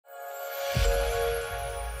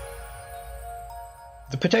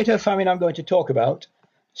The potato famine I'm going to talk about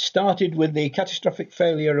started with the catastrophic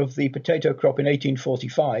failure of the potato crop in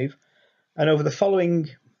 1845, and over the following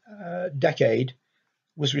decade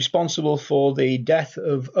was responsible for the death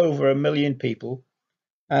of over 1 million people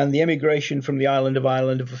and the emigration from the island of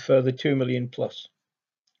Ireland of a further 2 million plus.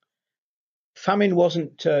 Famine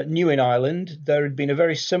wasn't new in Ireland. There had been a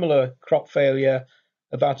very similar crop failure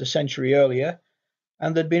about a century earlier,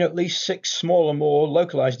 and there'd been at least 6 smaller, more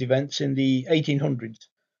localized events in the 1800s,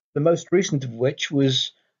 the most recent of which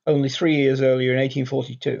was only 3 years earlier in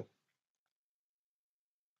 1842.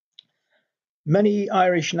 Many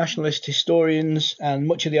Irish nationalist historians and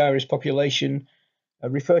much of the Irish population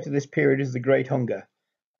refer to this period as the Great Hunger.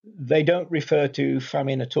 They don't refer to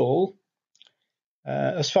famine at all.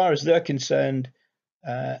 As far as they're concerned,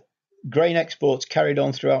 grain exports carried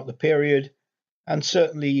on throughout the period, and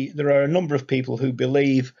certainly there are a number of people who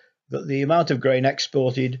believe that the amount of grain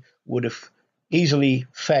exported would have easily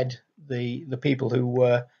fed the people who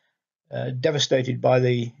were devastated by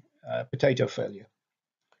the potato failure.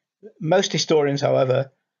 Most historians,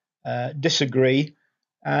 however, disagree,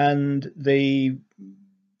 and the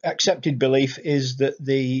accepted belief is that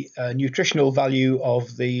the nutritional value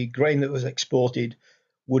of the grain that was exported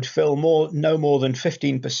would fill no more than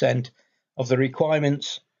 15% of the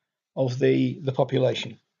requirements of the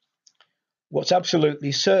population. What's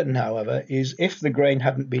absolutely certain, however, is if the grain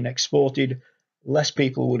hadn't been exported, less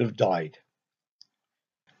people would have died.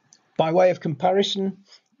 By way of comparison,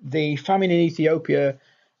 the famine in Ethiopia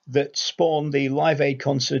that spawned the Live Aid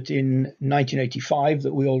concert in 1985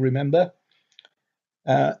 that we all remember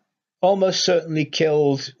almost certainly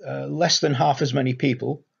killed less than half as many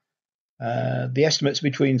people. The estimate's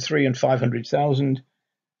between 300,000 and 500,000,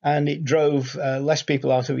 and it drove less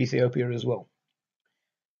people out of Ethiopia as well.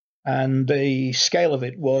 And the scale of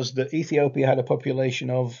it was that Ethiopia had a population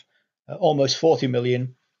of almost 40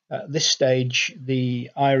 million. At this stage, the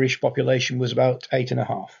Irish population was about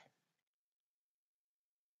 8.5.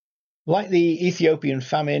 Like the Ethiopian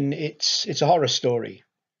famine, it's a horror story.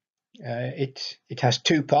 It has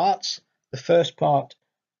 2 parts. The first part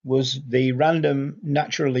was the random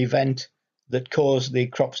natural event that caused the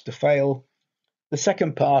crops to fail. The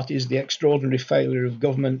second part is the extraordinary failure of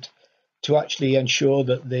government to actually ensure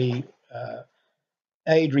that the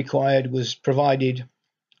aid required was provided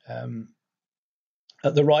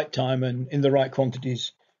at the right time and in the right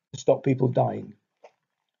quantities to stop people dying.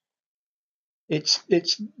 It's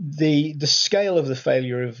the scale of the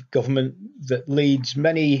failure of government that leads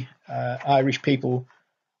many Irish people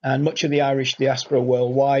and much of the Irish diaspora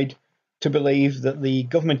worldwide to believe that the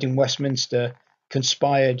government in Westminster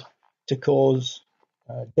conspired to cause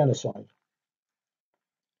genocide.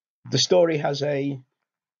 The story has a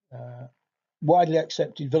widely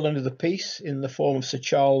accepted villain of the peace in the form of Sir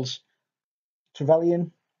Charles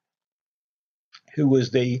Trevelyan, who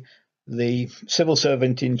was the civil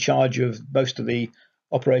servant in charge of most of the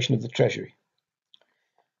operation of the Treasury.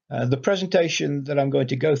 The presentation that I'm going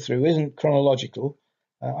to go through isn't chronological.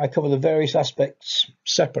 I cover the various aspects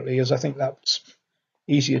separately, as I think that's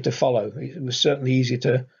easier to follow. It was certainly easier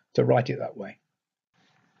to write it that way.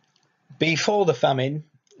 Before the famine,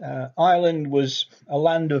 Ireland was a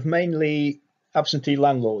land of mainly absentee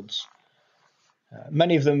landlords.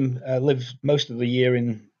 Many of them lived most of the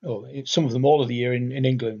year some of them all of the year in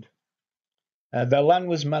England. Their land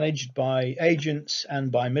was managed by agents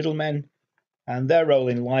and by middlemen, and their role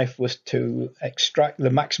in life was to extract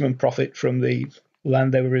the maximum profit from the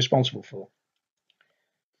land they were responsible for.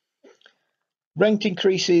 Rent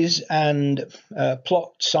increases and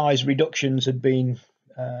plot size reductions had been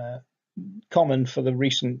common for the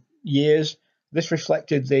recent years. This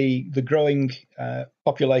reflected the growing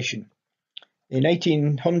population. In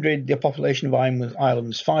 1800, the population of Ireland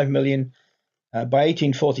was 5 million. By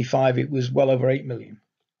 1845, it was well over 8 million.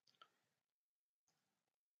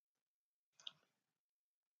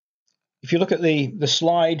 If you look at the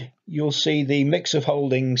slide, you'll see the mix of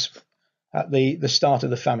holdings at the start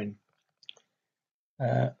of the famine.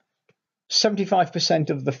 75%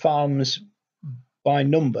 of the farms by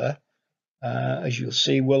number, as you'll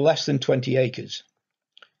see, were less than 20 acres.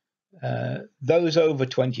 Those over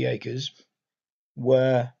 20 acres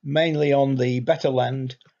were mainly on the better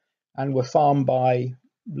land and were farmed by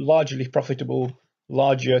largely profitable,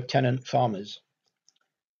 larger tenant farmers.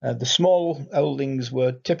 The small holdings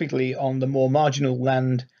were typically on the more marginal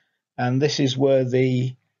land, and this is where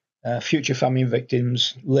the future famine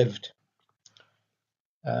victims lived.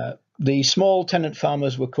 The small tenant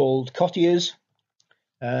farmers were called cottiers.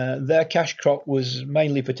 Their cash crop was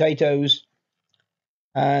mainly potatoes,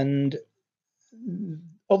 and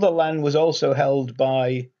other land was also held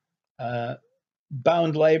by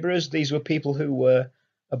bound labourers. These were people who were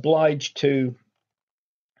obliged to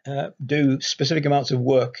do specific amounts of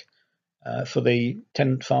work for the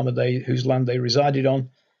tenant farmer whose land they resided on,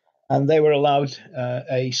 and they were allowed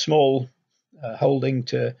a small holding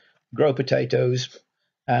to grow potatoes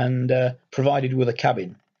and provided with a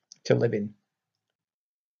cabin to live in.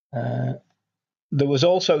 There was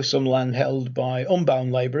also some land held by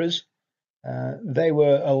unbound labourers. They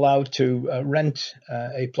were allowed to rent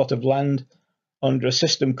a plot of land under a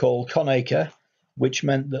system called conacre, which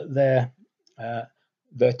meant that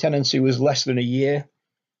their tenancy was less than a year,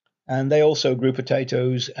 and they also grew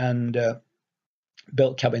potatoes and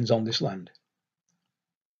built cabins on this land.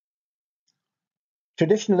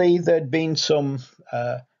 Traditionally, there'd been some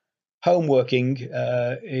home working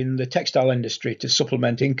in the textile industry to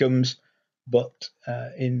supplement incomes, but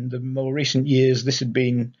in the more recent years, this had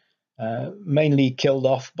been mainly killed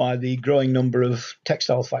off by the growing number of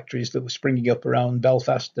textile factories that were springing up around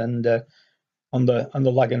Belfast and on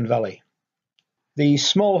the Lagan Valley. The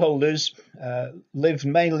smallholders lived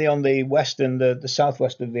mainly on the west and the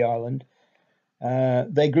southwest of the island.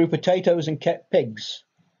 They grew potatoes and kept pigs.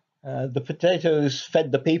 The potatoes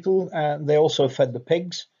fed the people, and they also fed the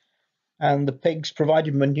pigs. And the pigs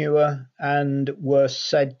provided manure and were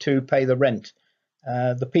said to pay the rent.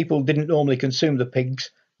 The people didn't normally consume the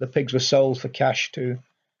pigs. The pigs were sold for cash to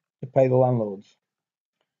pay the landlords.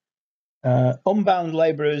 Unbound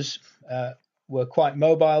labourers were quite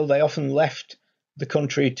mobile. They often left the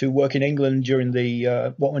country to work in England during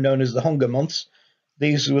the what were known as the hunger months.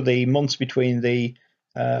 These were the months between the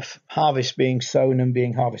harvest being sown and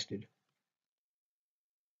being harvested.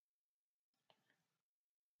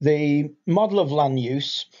 The model of land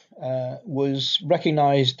use was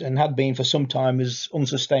recognised and had been for some time as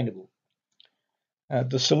unsustainable.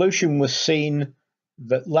 The solution was seen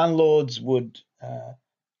that landlords would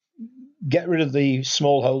get rid of the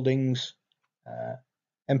small holdings,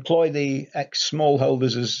 employ the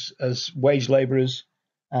ex-smallholders as wage labourers,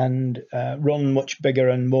 and run much bigger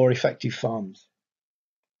and more effective farms.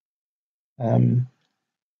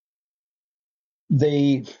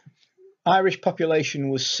 The Irish population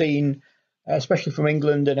was seen, especially from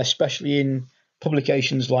England and especially in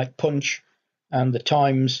publications like Punch and The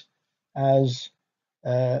Times, as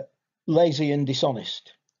lazy and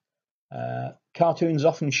dishonest. Cartoons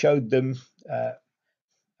often showed them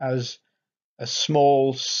as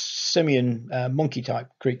small simian monkey type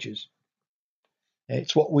creatures.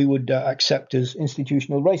 It's what we would accept as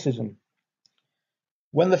institutional racism.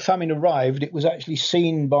 When the famine arrived, it was actually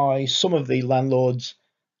seen by some of the landlords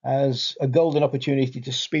as a golden opportunity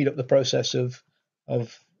to speed up the process of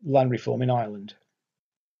land reform in Ireland.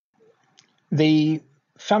 The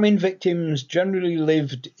famine victims generally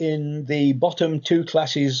lived in the bottom two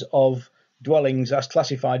classes of dwellings as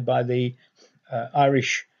classified by the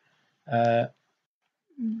Irish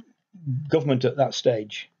government at that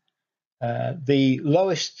stage. The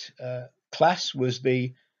lowest class was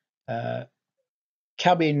the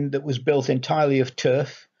cabin that was built entirely of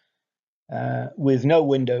turf with no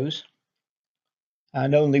windows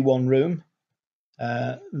and only one room.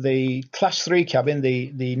 The class 3 cabin,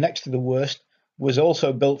 the next to the worst, was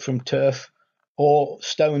also built from turf or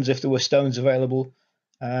stones if there were stones available.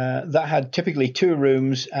 That had typically 2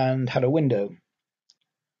 rooms and had a window.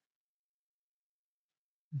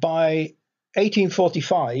 By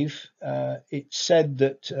 1845, it said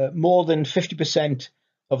that more than 50%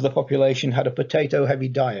 of the population had a potato-heavy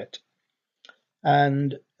diet,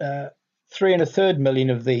 and 3 1/3 million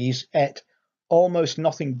of these ate almost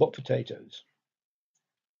nothing but potatoes.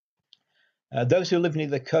 Those who lived near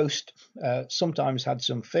the coast sometimes had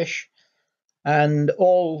some fish, and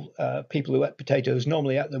all people who ate potatoes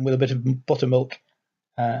normally ate them with a bit of buttermilk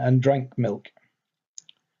and drank milk.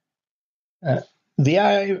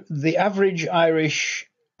 The average Irish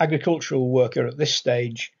agricultural worker at this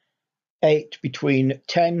stage ate between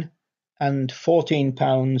 10 and 14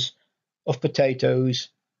 pounds of potatoes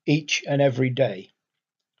each and every day.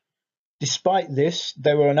 Despite this,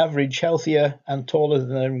 they were on average healthier and taller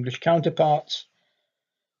than their English counterparts.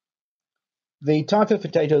 The type of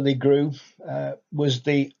potato they grew was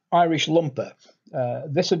the Irish lumper.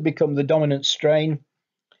 This had become the dominant strain.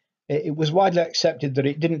 It was widely accepted that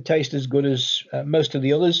it didn't taste as good as most of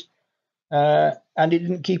the others, and it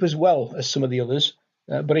didn't keep as well as some of the others,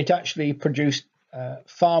 but it actually produced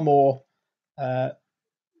far more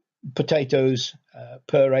potatoes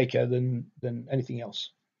per acre than anything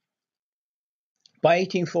else. By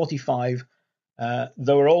 1845,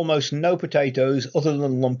 there were almost no potatoes other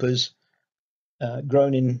than lumpers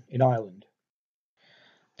grown in Ireland.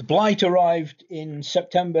 The blight arrived in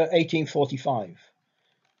September 1845.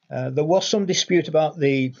 There was some dispute about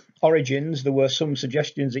the origins. There were some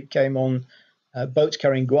suggestions it came on boats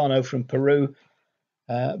carrying guano from Peru,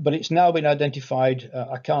 but it's now been identified,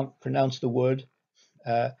 I can't pronounce the word,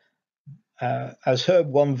 as Herb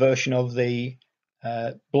 1 version of the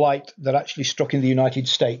blight that actually struck in the United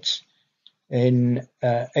States in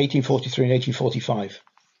 1843 and 1845.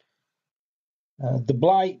 The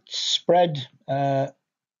blight spread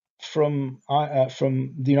from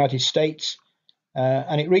the United States,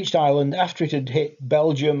 and it reached Ireland after it had hit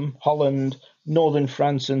Belgium, Holland, northern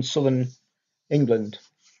France, and southern England.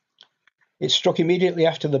 It struck immediately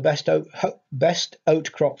after the best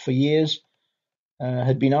oat crop for years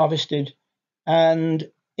had been harvested, and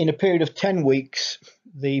in a period of 10 weeks,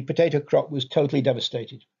 the potato crop was totally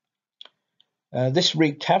devastated. This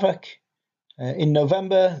wreaked havoc. In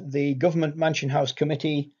November, the Government Mansion House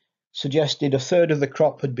Committee suggested a third of the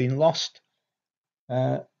crop had been lost.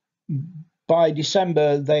 By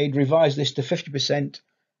December, they'd revised this to 50%,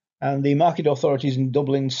 and the market authorities in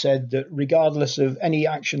Dublin said that regardless of any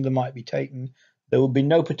action that might be taken, there would be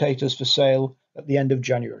no potatoes for sale at the end of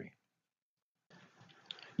January.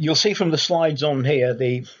 You'll see from the slides on here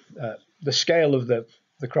the scale of the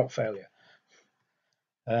crop failure.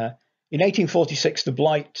 In 1846, the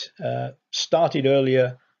blight started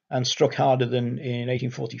earlier and struck harder than in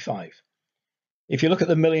 1845. If you look at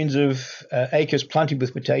the millions of acres planted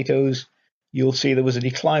with potatoes, you'll see there was a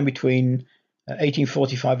decline between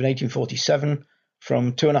 1845 and 1847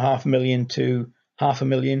 from 2.5 million to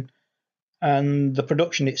 500,000, and the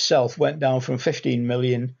production itself went down from 15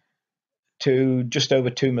 million to just over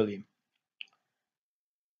 2 million.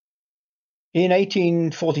 In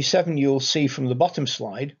 1847, you'll see from the bottom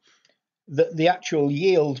slide that the actual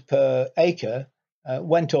yield per acre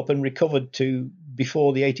went up and recovered to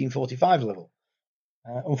before the 1845 level.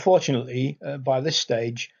 Unfortunately, by this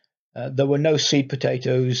stage, there were no seed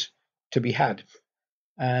potatoes to be had.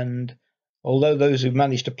 And although those who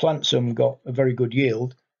managed to plant some got a very good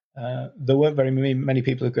yield, there weren't very many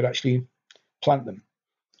people who could actually plant them.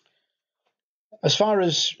 As far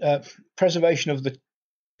as preservation of the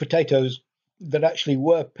potatoes that actually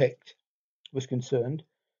were picked was concerned,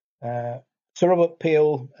 Sir Robert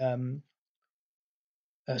Peel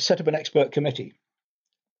set up an expert committee.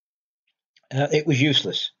 It was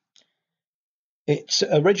useless. Its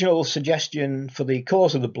original suggestion for the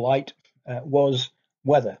cause of the blight was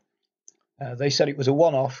weather. They said it was a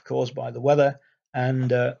one-off caused by the weather,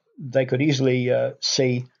 and they could easily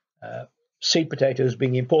see seed potatoes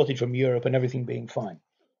being imported from Europe and everything being fine.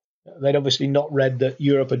 They'd obviously not read that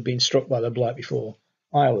Europe had been struck by the blight before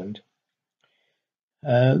Ireland.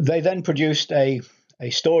 They then produced a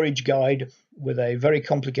storage guide with a very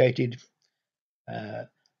complicated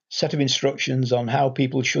set of instructions on how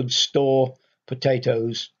people should store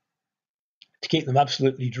potatoes to keep them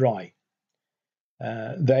absolutely dry.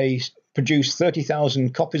 They produced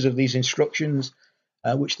 30,000 copies of these instructions,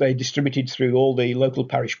 which they distributed through all the local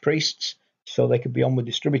parish priests so they could be onward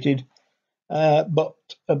distributed. But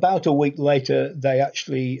about a week later, they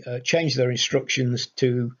actually changed their instructions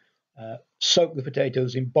to soak the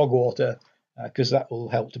potatoes in bog water because that will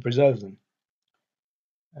help to preserve them.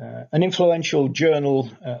 An influential journal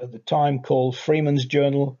at the time called Freeman's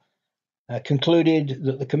Journal concluded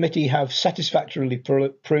that the committee have satisfactorily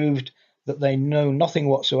proved that they know nothing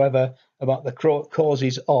whatsoever about the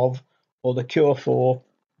causes of or the cure for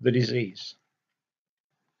the disease.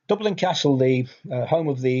 Dublin Castle, the home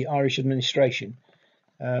of the Irish administration,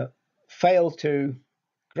 failed to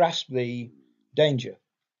grasp the danger.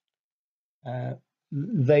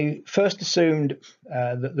 They first assumed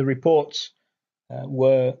that the reports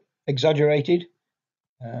were exaggerated,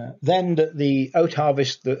 then that the oat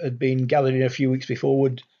harvest that had been gathered in a few weeks before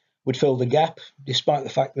would fill the gap, despite the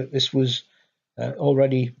fact that this was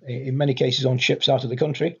already, in many cases, on ships out of the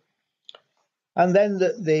country. And then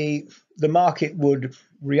that the market would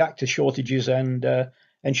react to shortages and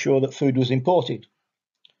ensure that food was imported.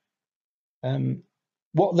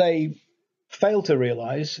 What they failed to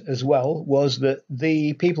realise as well was that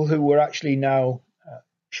the people who were actually now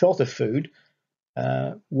short of food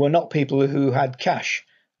were not people who had cash.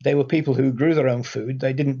 They were people who grew their own food.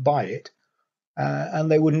 They didn't buy it, and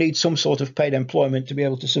they would need some sort of paid employment to be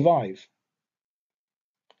able to survive.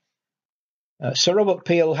 Sir Robert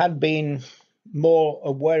Peel had been more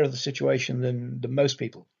aware of the situation than most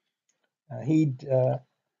people. He'd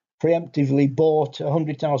preemptively bought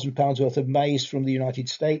 £100,000 worth of maize from the United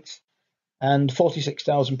States and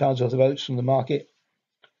 £46,000 worth of oats from the market,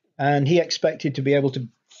 and he expected to be able to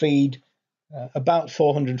feed about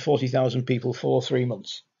 440,000 people for 3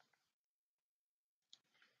 months.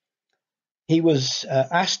 He was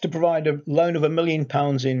asked to provide a loan of £1 million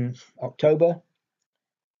in October,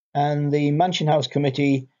 and the Mansion House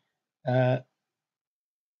Committee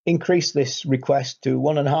increased this request to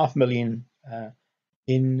 £1.5 million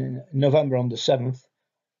in November on the 7th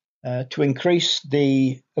to increase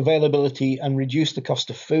the availability and reduce the cost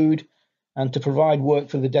of food and to provide work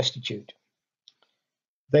for the destitute.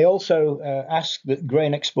 They also asked that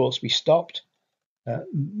grain exports be stopped.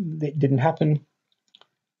 It didn't happen.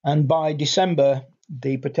 And by December,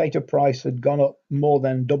 the potato price had gone up more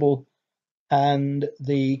than double, and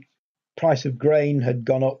the price of grain had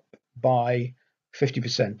gone up by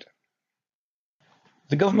 50%.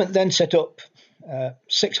 The government then set up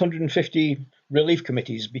 650 relief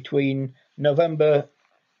committees between November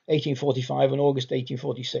 1845 and August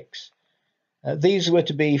 1846. These were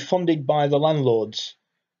to be funded by the landlords.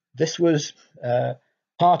 This was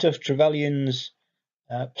part of Trevelyan's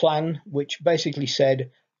plan, which basically said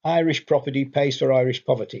Irish property pays for Irish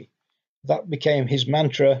poverty. That became his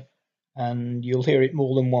mantra, and you'll hear it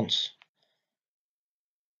more than once.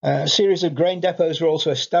 A series of grain depots were also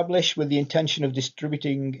established with the intention of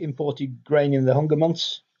distributing imported grain in the hunger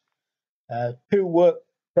months. 2 work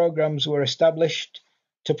programs were established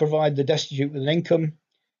to provide the destitute with an income.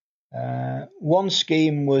 One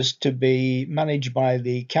scheme was to be managed by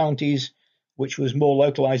the counties, which was more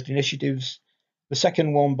localised initiatives. The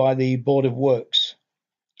second one by the Board of Works.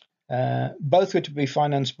 Both were to be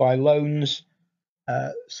financed by loans,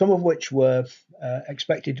 some of which were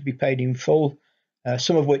expected to be paid in full,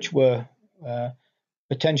 some of which were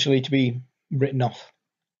potentially to be written off.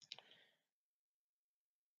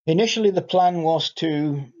 Initially, the plan was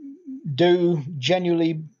to do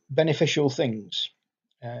genuinely beneficial things,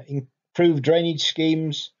 improve drainage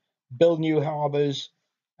schemes, build new harbours,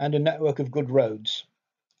 and a network of good roads.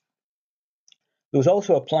 There was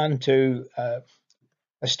also a plan to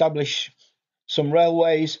establish some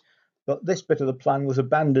railways, but this bit of the plan was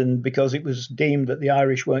abandoned because it was deemed that the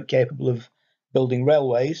Irish weren't capable of building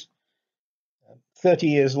railways. 30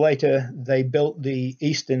 years later, they built the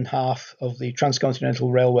eastern half of the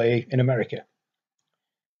Transcontinental Railway in America.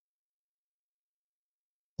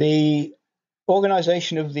 The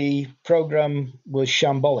organisation of the programme was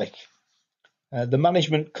shambolic. The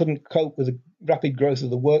management couldn't cope with the rapid growth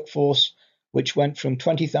of the workforce, which went from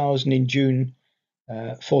 20,000 in June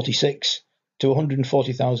 46 to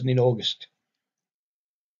 140,000 in August.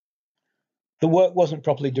 The work wasn't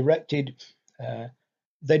properly directed.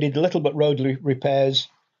 They did little but road repairs,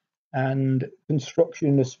 and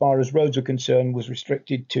construction as far as roads were concerned was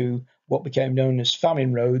restricted to what became known as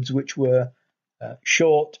famine roads, which were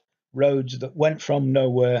short roads that went from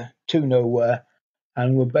nowhere to nowhere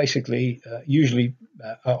and were basically usually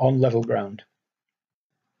on level ground.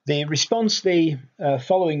 The response the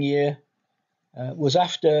following year was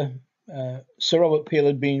after Sir Robert Peel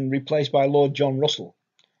had been replaced by Lord John Russell.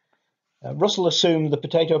 Russell assumed the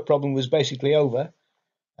potato problem was basically over.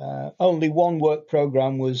 Only one work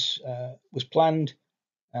programme was planned.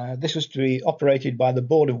 This was to be operated by the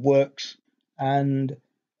Board of Works, and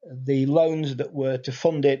the loans that were to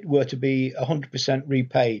fund it were to be 100%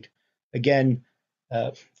 repaid. Again,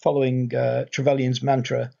 following Trevelyan's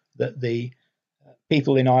mantra that the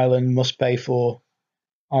people in Ireland must pay for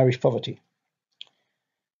Irish poverty.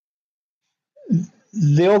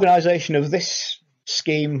 The organisation of this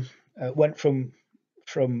scheme went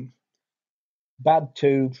from bad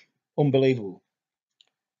to unbelievable.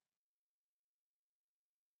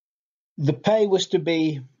 The pay was to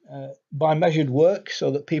be by measured work,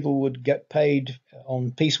 so that people would get paid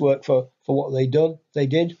on piecework for what they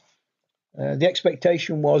did. The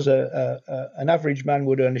expectation was an average man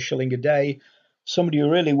would earn £1 a day. Somebody who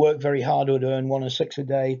really worked very hard would earn 1 and 6 a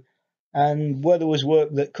day. And where there was work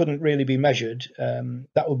that couldn't really be measured,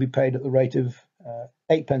 that would be paid at the rate of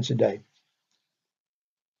 8 pence a day.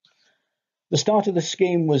 The start of the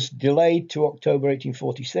scheme was delayed to October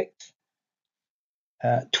 1846.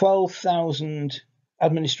 12,000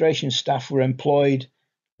 administration staff were employed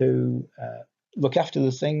to look after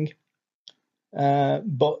the thing,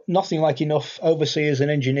 but nothing like enough overseers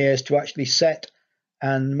and engineers to actually set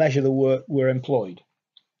and measure the work were employed.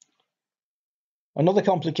 Another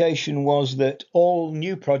complication was that all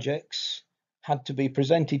new projects had to be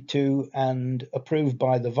presented to and approved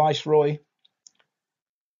by the Viceroy.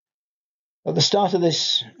 At the start of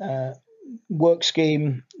this work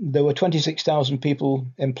scheme, there were 26,000 people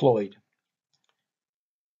employed.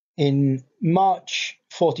 In March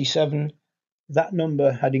 47, that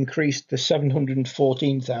number had increased to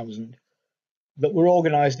 714,000 that were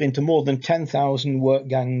organised into more than 10,000 work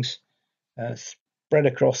gangs spread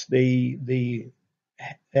across the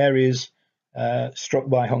areas struck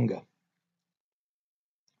by hunger.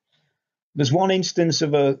 There's one instance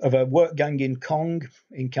of a work gang in Cong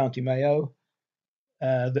in County Mayo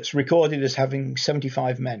that's recorded as having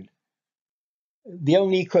 75 men. The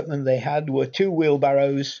only equipment they had were 2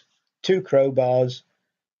 wheelbarrows, 2 crowbars,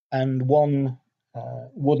 and 1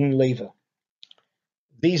 wooden lever.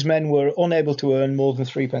 These men were unable to earn more than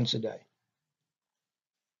 3p a day.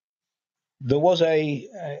 There was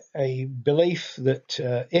a belief that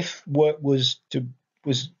if work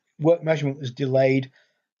measurement was delayed,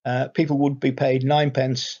 people would be paid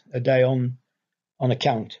 9p a day on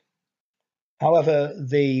account. However,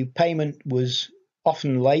 the payment was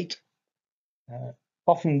often late,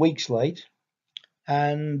 often weeks late,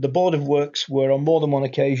 and the Board of Works were on more than one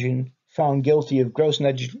occasion found guilty of gross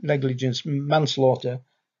negligence manslaughter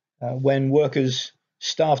when workers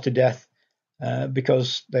starved to death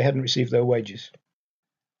because they hadn't received their wages.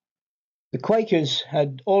 The Quakers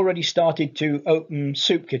had already started to open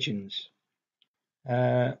soup kitchens.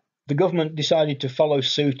 The government decided to follow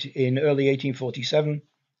suit in early 1847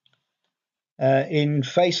 in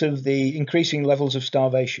face of the increasing levels of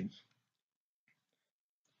starvation.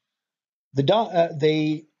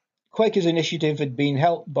 The Quakers' initiative had been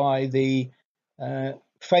helped by the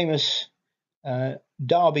famous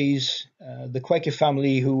Darbys, the Quaker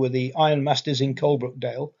family who were the ironmasters in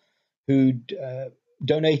Coalbrookdale, who'd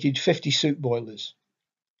donated 50 soup boilers.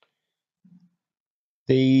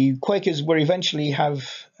 The Quakers would eventually have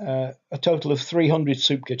a total of 300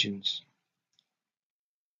 soup kitchens.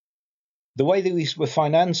 The way these were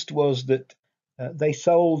financed was that they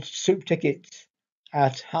sold soup tickets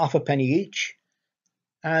at half a penny each,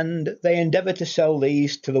 and they endeavoured to sell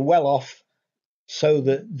these to the well-off so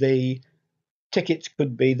that the tickets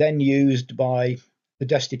could be then used by the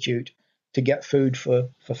destitute to get food for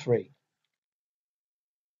free.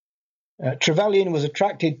 Trevelyan was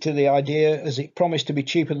attracted to the idea as it promised to be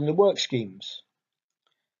cheaper than the work schemes.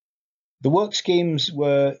 The work schemes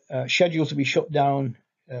were scheduled to be shut down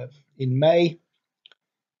in May,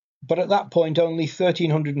 but at that point only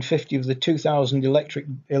 1,350 of the 2,000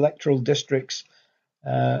 electoral districts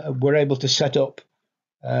were able to set up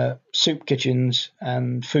soup kitchens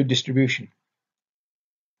and food distribution.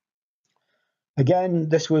 Again,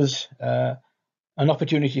 this was an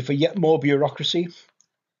opportunity for yet more bureaucracy.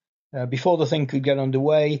 Before the thing could get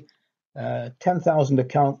underway, 10,000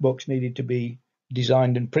 account books needed to be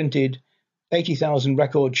designed and printed, 80,000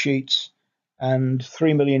 record sheets, and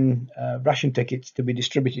 3 million ration tickets to be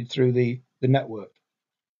distributed through the network.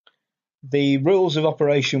 The rules of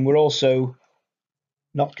operation were also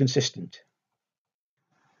not consistent.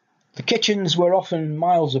 The kitchens were often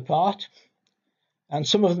miles apart, and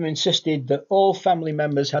some of them insisted that all family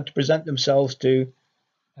members had to present themselves to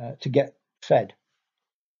get fed.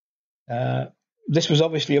 This was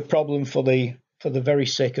obviously a problem for the very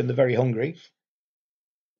sick and the very hungry.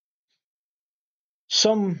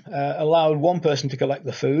 Some allowed one person to collect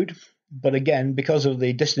the food, but again, because of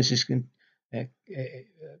the distances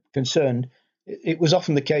concerned, it was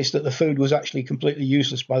often the case that the food was actually completely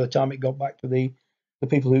useless by the time it got back to the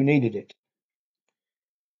people who needed it.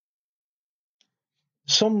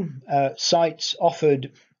 Some sites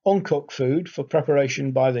offered uncooked food for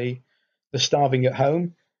preparation by the starving at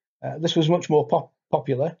home. This was much more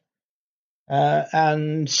popular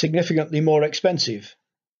and significantly more expensive,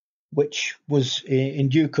 which was in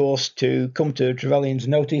due course to come to Trevelyan's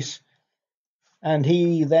notice. And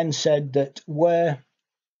he then said that where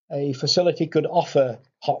a facility could offer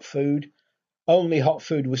hot food, only hot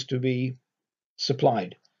food was to be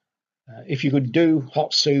supplied. If you could do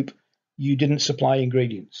hot soup, you didn't supply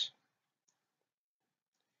ingredients.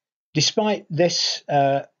 Despite this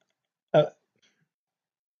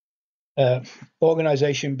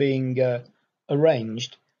organisation being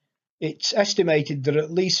arranged, it's estimated that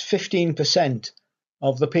at least 15%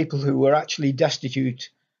 of the people who were actually destitute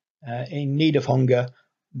in need of hunger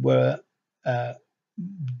were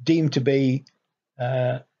deemed to be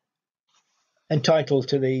entitled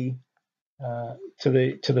to the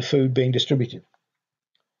food being distributed.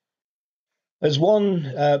 As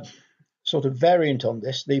one sort of variant on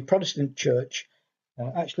this, the Protestant Church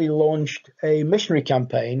actually launched a missionary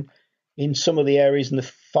campaign in some of the areas in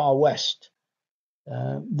the far west.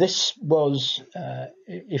 This was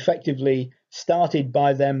effectively started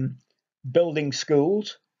by them building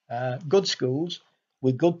schools, good schools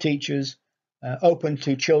with good teachers, open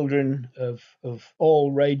to children of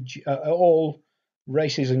all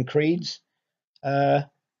races and creeds.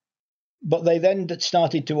 But they then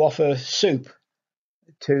started to offer soup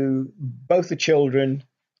to both the children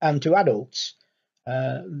and to adults.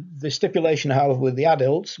 The stipulation, however, with the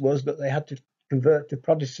adults was that they had to convert to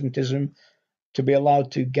Protestantism to be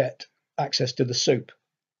allowed to get access to the soup.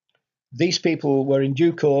 These people were in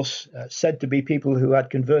due course said to be people who had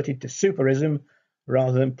converted to superism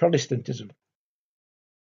rather than Protestantism.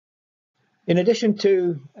 In addition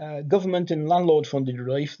to government and landlord funded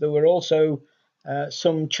relief, there were also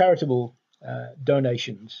some charitable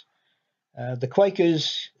donations. The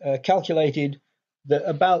Quakers calculated that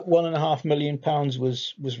about £1.5 million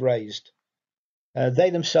was raised. They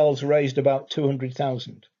themselves raised about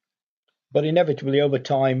 200,000, but inevitably over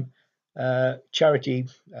time, charity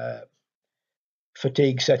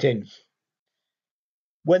fatigue set in.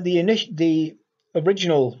 When the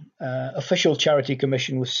original official charity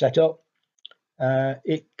commission was set up,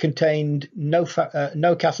 it contained no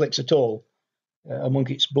Catholics at all among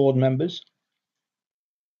its board members.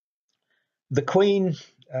 The Queen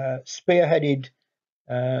spearheaded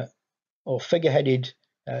or figureheaded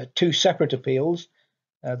two separate appeals.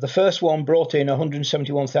 The first one brought in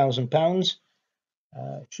 £171,000.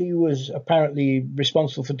 She was apparently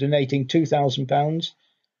responsible for donating £2,000.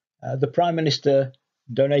 The Prime Minister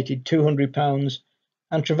donated £200,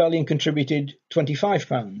 and Trevelyan contributed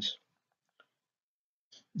 £25.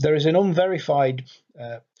 There is an unverified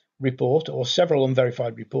report, or several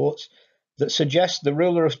unverified reports, that suggest the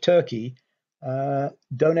ruler of Turkey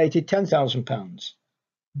donated £10,000,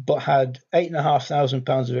 but had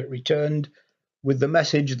 £8,500 of it returned, with the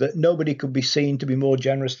message that nobody could be seen to be more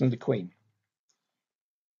generous than the Queen.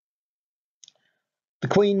 The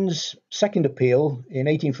Queen's second appeal in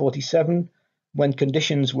 1847, when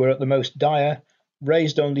conditions were at the most dire,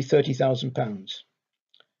 raised only £30,000.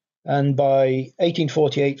 And by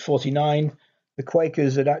 1848-49, the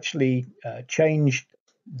Quakers had actually changed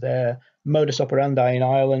their modus operandi in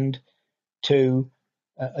Ireland to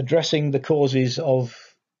addressing the causes of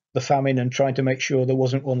the famine and trying to make sure there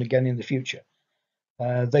wasn't one again in the future.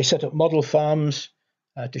 They set up model farms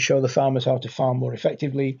to show the farmers how to farm more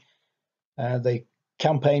effectively. They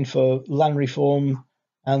campaigned for land reform,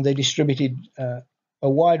 and they distributed a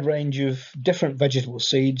wide range of different vegetable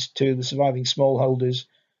seeds to the surviving smallholders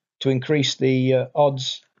to increase the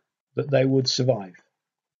odds that they would survive.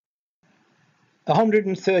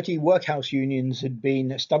 130 workhouse unions had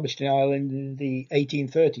been established in Ireland in the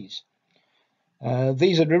 1830s.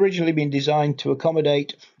 These had originally been designed to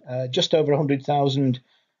accommodate just over 100,000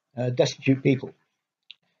 destitute people.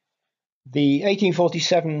 The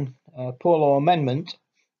 1847 Poor Law Amendment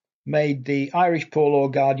made the Irish Poor Law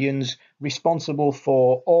Guardians responsible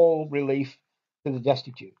for all relief to the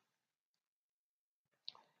destitute.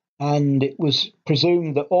 And it was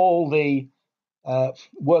presumed that all the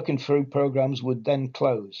work and food programs would then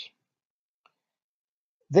close.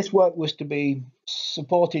 This work was to be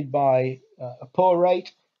supported by a poor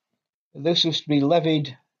rate. This was to be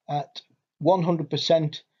levied at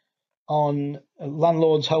 100% on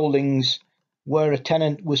landlords' holdings where a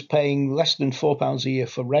tenant was paying less than £4 a year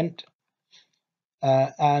for rent,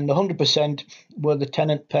 and 100% where the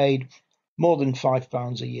tenant paid more than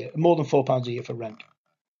 £4 a year for rent.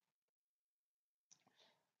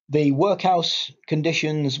 The workhouse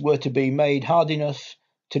conditions were to be made hard enough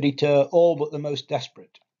to deter all but the most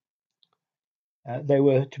desperate. They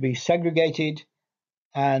were to be segregated,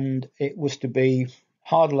 and it was to be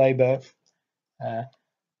hard labour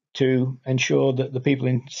to ensure that the people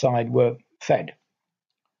inside were fed.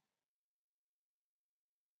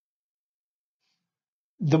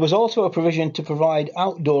 There was also a provision to provide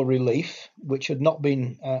outdoor relief, which had not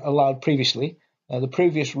been allowed previously. The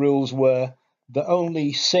previous rules were that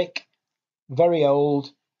only sick, very old,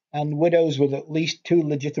 and widows with at least 2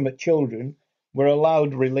 legitimate children were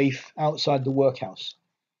allowed relief outside the workhouse.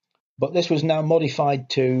 But this was now modified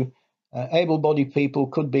to able-bodied people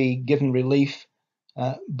could be given relief,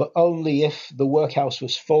 but only if the workhouse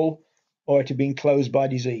was full or it had been closed by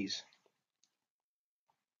disease.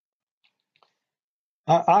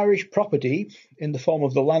 Irish property, in the form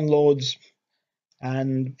of the landlords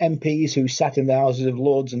and MPs who sat in the Houses of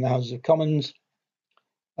Lords and the Houses of Commons,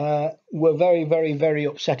 were very, very, very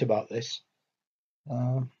upset about this.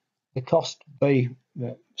 The cost they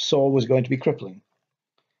saw was going to be crippling.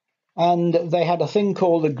 And they had a thing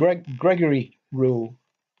called the Gregory Rule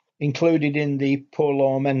included in the Poor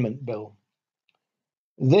Law Amendment Bill.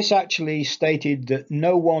 This actually stated that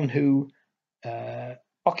no one who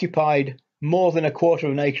occupied more than 1/4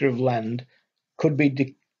 of an acre of land could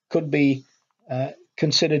be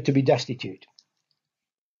considered to be destitute.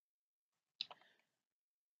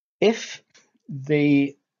 If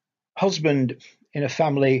the husband in a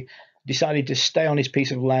family decided to stay on his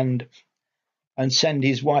piece of land and send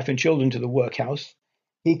his wife and children to the workhouse,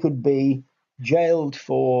 he could be jailed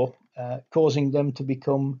for causing them to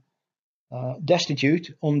become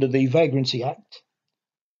destitute under the Vagrancy Act.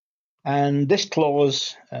 And this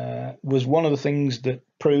clause was one of the things that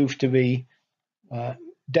proved to be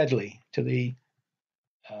deadly to the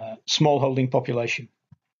smallholding population.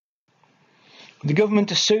 The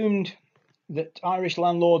government assumed that Irish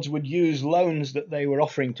landlords would use loans that they were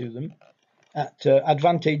offering to them at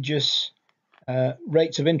advantageous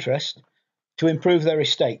rates of interest to improve their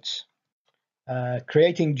estates,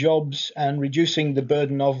 creating jobs and reducing the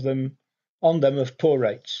burden on them of poor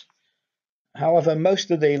rates. However,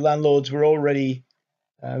 most of the landlords were already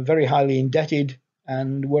very highly indebted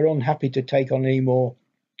and were unhappy to take on any more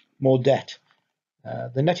debt.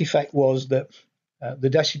 The net effect was that the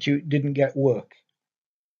destitute didn't get work.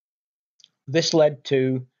 This led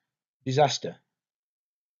to disaster.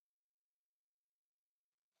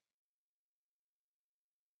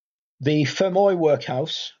 The Fermoy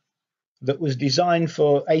workhouse, that was designed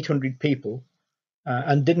for 800 people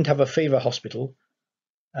and didn't have a fever hospital,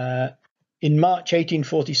 in March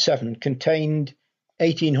 1847 contained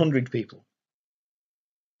 1,800 people.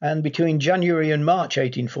 And between January and March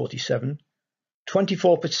 1847,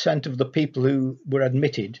 24% of the people who were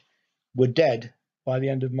admitted were dead by the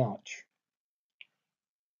end of March.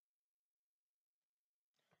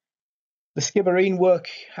 The Skibbereen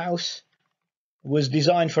workhouse was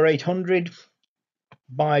designed for 800.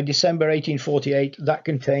 By December 1848, that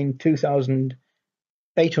contained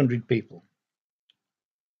 2,800 people.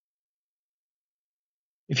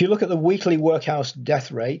 If you look at the weekly workhouse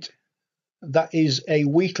death rate, that is a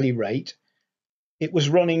weekly rate. It was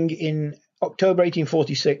running in October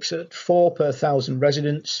 1846 at 4 per 1,000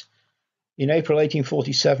 residents. In April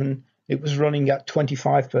 1847, it was running at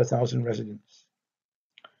 25 per 1,000 residents.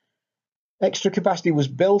 Extra capacity was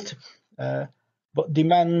built, but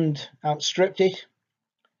demand outstripped it.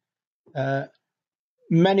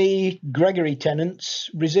 Many Gregory tenants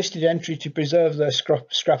resisted entry to preserve their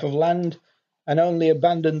scrap of land and only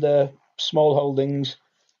abandoned their small holdings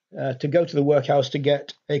to go to the workhouse to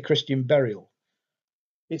get a Christian burial.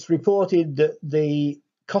 It's reported that the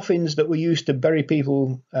coffins that were used to bury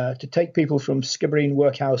people, to take people from Skibbereen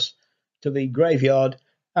workhouse to the graveyard,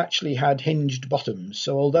 actually had hinged bottoms.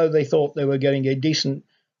 So although they thought they were getting a decent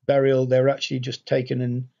burial, they were actually just taken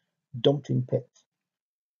and dumped in pits.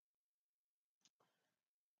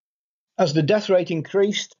 As the death rate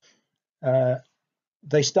increased,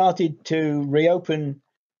 they started to reopen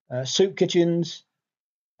soup kitchens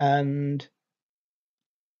and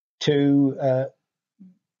to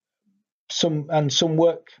some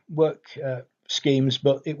work schemes,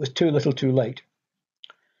 but it was too little too late.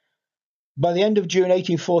 By the end of June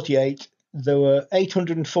 1848, there were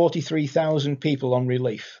 843,000 people on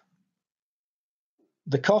relief.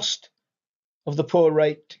 The cost of the poor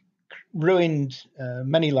rate ruined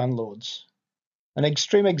many landlords. An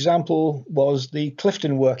extreme example was the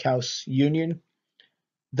Clifton Workhouse Union.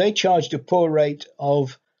 They charged a poor rate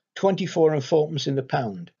of 24 and fourpence in the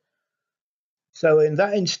pound. So in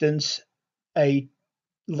that instance, a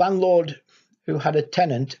landlord who had a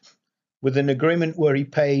tenant with an agreement where he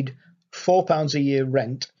paid £4 a year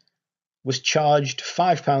rent was charged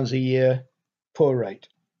 £5 a year poor rate.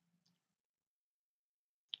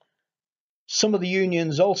 Some of the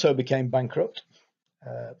unions also became bankrupt,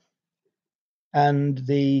 and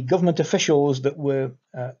the government officials that were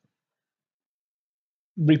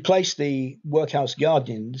replaced the workhouse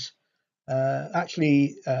guardians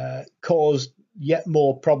actually caused yet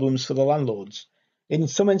more problems for the landlords. In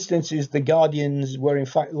some instances, the guardians were in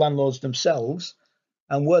fact landlords themselves,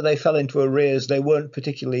 and where they fell into arrears, they weren't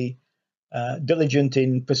particularly diligent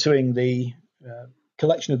in pursuing the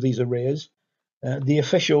collection of these arrears. The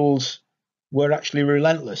officials were actually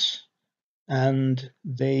relentless, and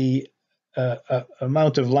the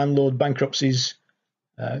amount of landlord bankruptcies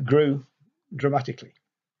grew dramatically.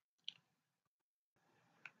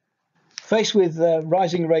 Faced with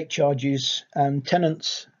rising rate charges and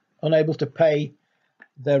tenants unable to pay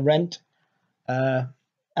their rent,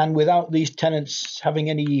 and without these tenants having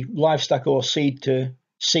any livestock or seed to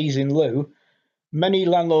seize in lieu, many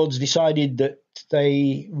landlords decided that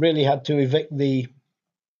they really had to evict the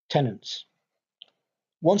tenants.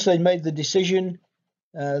 Once they'd made the decision,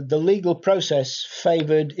 the legal process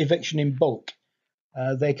favoured eviction in bulk.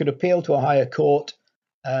 They could appeal to a higher court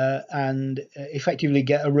and effectively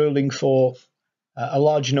get a ruling for a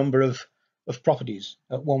large number of properties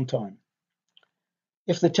at one time.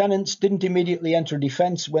 If the tenants didn't immediately enter a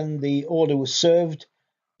defence when the order was served,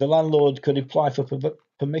 the landlord could apply for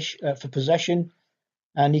possession,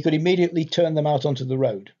 and he could immediately turn them out onto the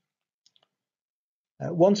road.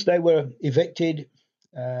 Once they were evicted,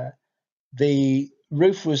 the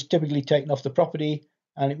roof was typically taken off the property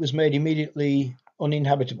and it was made immediately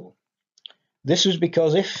uninhabitable. This was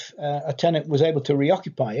because if a tenant was able to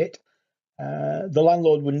reoccupy it, the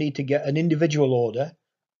landlord would need to get an individual order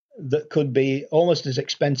that could be almost as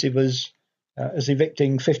expensive as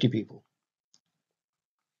evicting 50 people.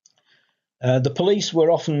 The police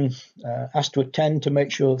were often asked to attend to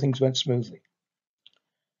make sure things went smoothly.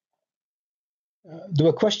 There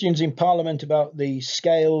were questions in Parliament about the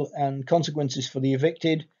scale and consequences for the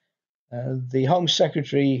evicted. The Home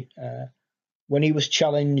Secretary, when he was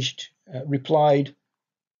challenged, replied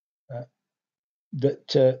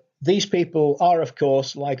that these people are, of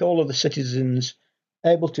course, like all other citizens,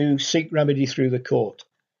 able to seek remedy through the court,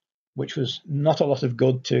 which was not a lot of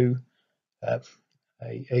good to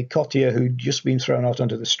a cottier who'd just been thrown out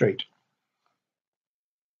onto the street.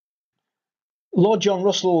 Lord John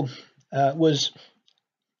Russell was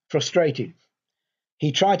frustrated.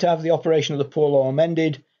 He tried to have the operation of the Poor Law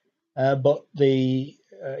amended, but he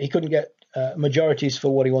couldn't get majorities for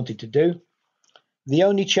what he wanted to do. The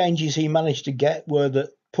only changes he managed to get were that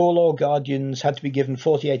poor law guardians had to be given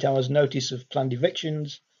 48 hours notice of planned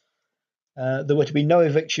evictions. There were to be no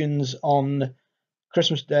evictions on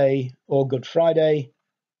Christmas Day or Good Friday,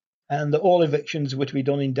 and that all evictions were to be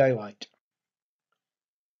done in daylight.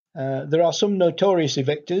 There are some notorious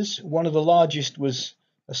evictors. One of the largest was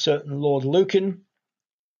a certain Lord Lucan.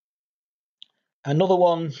 Another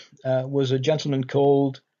one was a gentleman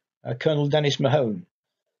called Colonel Dennis Mahone.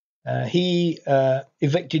 He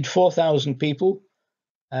evicted 4,000 people.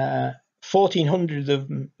 1,400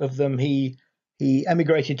 of them he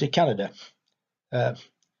emigrated to Canada.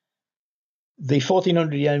 The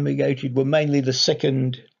 1,400 he emigrated were mainly the sick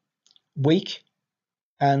and weak,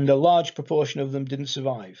 and a large proportion of them didn't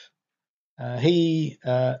survive. He,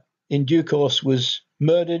 in due course, was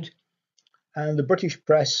murdered, and the British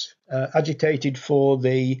press agitated for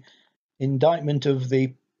the indictment of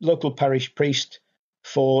the local parish priest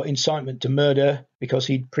for incitement to murder because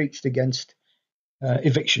he'd preached against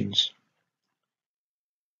evictions.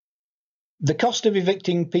 The cost of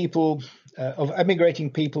evicting people, of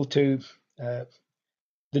emigrating people to the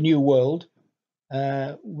New World,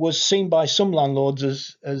 was seen by some landlords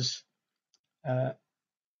as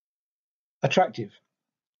attractive.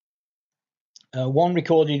 One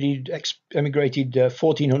recorded he'd emigrated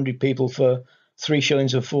 1,400 people for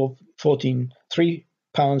 £3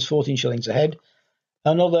 and 14 shillings a head.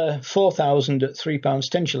 Another 4,000 at £3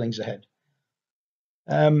 10 shillings a head.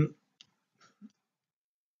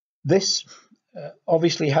 This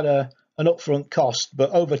obviously had an upfront cost,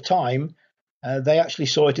 but over time they actually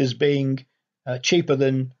saw it as being cheaper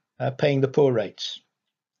than paying the poor rates.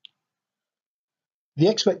 The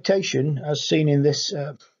expectation, as seen in this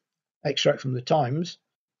extract from the Times,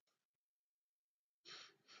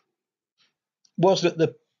 was that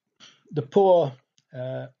the poor,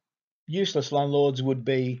 useless landlords would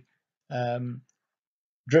be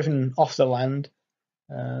driven off the land,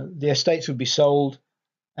 the estates would be sold,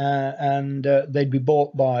 and they'd be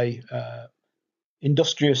bought by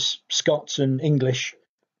industrious Scots and English,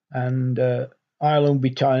 and Ireland would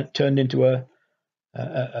be turned into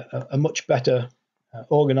a much better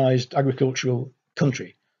organised agricultural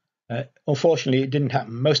country. Unfortunately, it didn't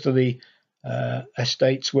happen. Most of the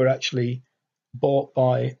estates were actually bought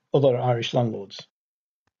by other Irish landlords.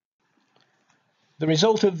 The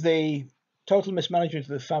result of the total mismanagement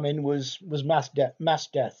of the famine was mass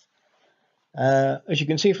death. As you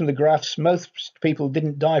can see from the graphs, most people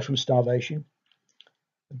didn't die from starvation,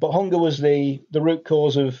 but hunger was the root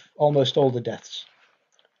cause of almost all the deaths.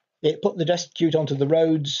 It put the destitute onto the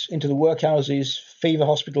roads, into the workhouses, fever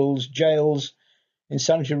hospitals, jails,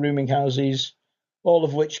 insanitary rooming houses, all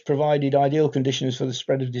of which provided ideal conditions for the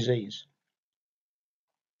spread of disease.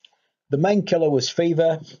 The main killer was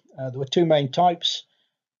fever. There were two main types,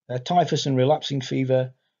 typhus and relapsing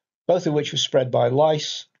fever, both of which were spread by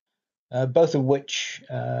lice, both of which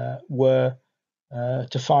were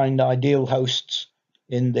to find ideal hosts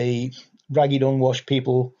in the ragged, unwashed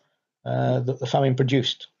people that the famine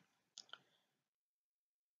produced.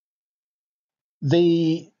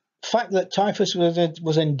 The fact that typhus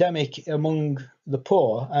was endemic among the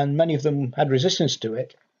poor, and many of them had resistance to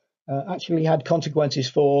it, actually had consequences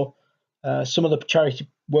for some of the charity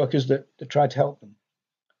workers that tried to help them.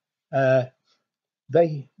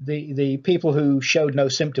 The people who showed no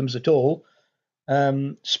symptoms at all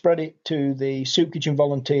spread it to the soup kitchen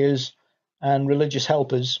volunteers and religious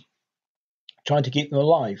helpers, trying to keep them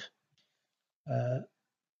alive.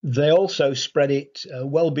 They also spread it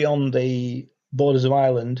well beyond the borders of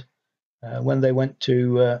Ireland when they went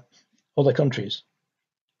to other countries.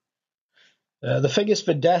 The figures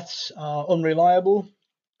for deaths are unreliable.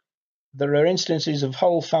 There are instances of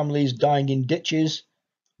whole families dying in ditches,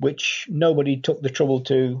 which nobody took the trouble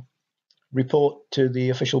to report to the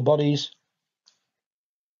official bodies.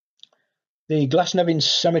 The Glasnevin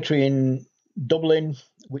Cemetery in Dublin,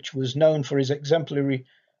 which was known for its exemplary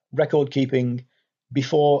record keeping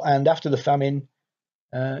before and after the famine,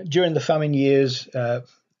 during the famine years,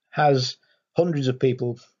 has hundreds of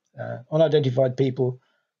people, unidentified people,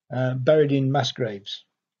 buried in mass graves.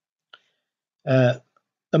 1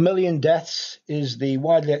 million deaths is the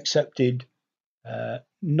widely accepted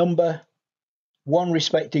number. One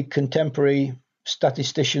respected contemporary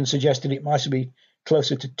statistician suggested it might be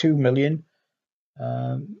closer to 2 million.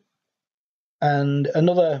 And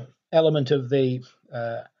another element of the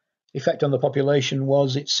effect on the population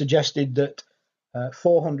was it suggested that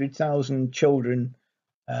 400,000 children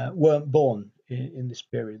weren't born in this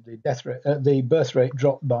period. The birth rate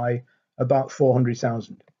dropped by about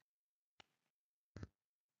 400,000.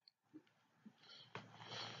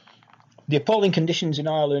 The appalling conditions in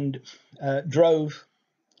Ireland drove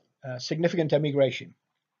significant emigration.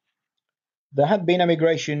 There had been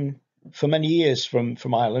emigration for many years from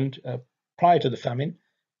Ireland prior to the famine.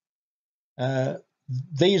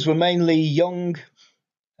 These were mainly young,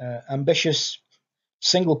 ambitious,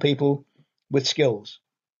 single people with skills.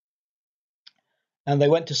 And they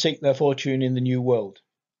went to seek their fortune in the New World.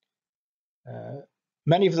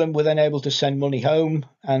 Many of them were then able to send money home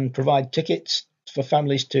and provide tickets for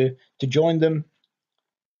families to join them.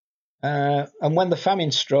 And when the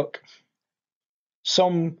famine struck,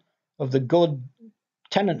 some of the good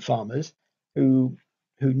tenant farmers who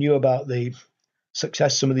knew about the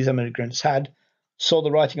success some of these immigrants had saw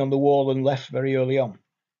the writing on the wall and left very early on.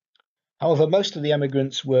 However, most of the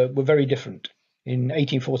immigrants were very different in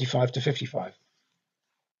 1845 to 55.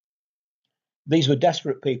 These were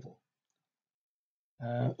desperate people.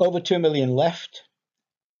 Over 2 million left,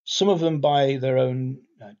 some of them by their own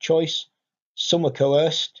choice, some were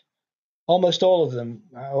coerced. Almost all of them,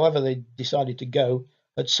 however they decided to go,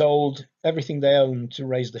 had sold everything they owned to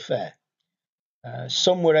raise the fare.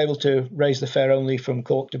 Some were able to raise the fare only from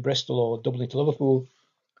Cork to Bristol or Dublin to Liverpool.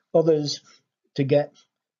 Others to get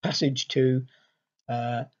passage to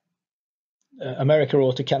America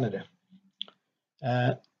or to Canada.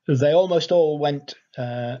 They almost all went,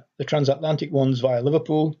 the transatlantic ones, via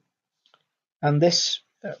Liverpool. And this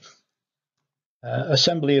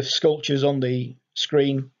assembly of sculptures on the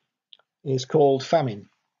screen is called Famine.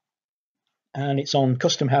 And it's on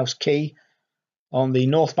Custom House Quay on the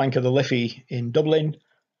north bank of the Liffey in Dublin.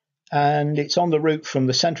 And it's on the route from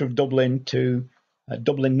the centre of Dublin to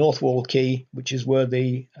Dublin North Wall Quay, which is where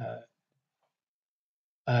the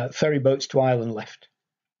ferry boats to Ireland left.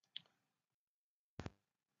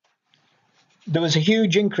 There was a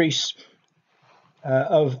huge increase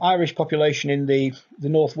of Irish population in the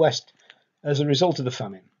northwest as a result of the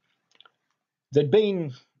famine. There'd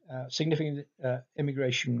been significant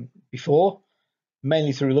immigration before,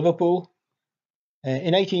 mainly through Liverpool.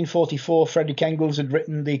 In 1844, Frederick Engels had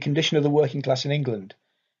written The Condition of the Working Class in England,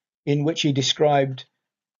 in which he described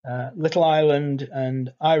Little Ireland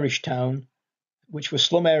and Irish Town, which were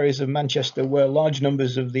slum areas of Manchester where large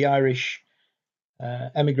numbers of the Irish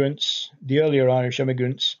emigrants, the earlier Irish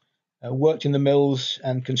emigrants, worked in the mills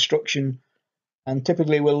and construction, and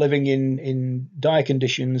typically were living in dire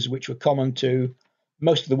conditions which were common to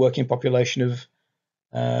most of the working population of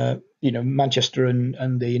Manchester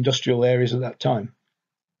and the industrial areas at that time.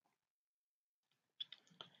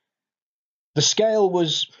 The scale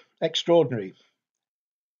was extraordinary.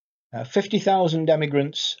 50,000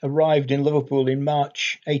 emigrants arrived in Liverpool in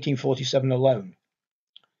March 1847 alone.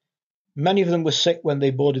 Many of them were sick when they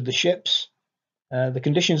boarded the ships. The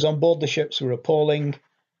conditions on board the ships were appalling.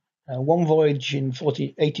 One voyage in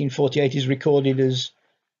 1848 is recorded as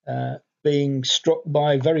being struck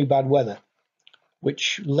by very bad weather,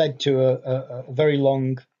 which led to a very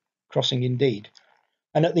long crossing indeed.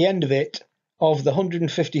 And at the end of it, of the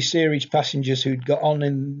 150 steerage passengers who'd got on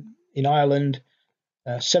in Ireland,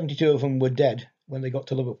 72 of them were dead when they got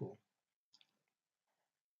to Liverpool.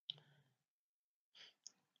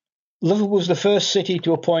 Liverpool was the first city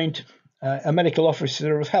to appoint a medical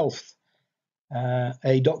officer of health,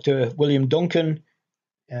 a Dr. William Duncan.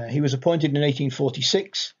 He was appointed in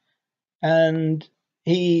 1846, and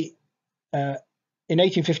he, in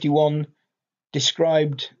 1851,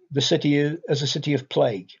 described the city as a city of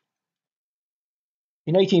plague.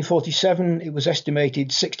 In 1847, it was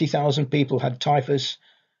estimated 60,000 people had typhus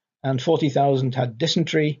and 40,000 had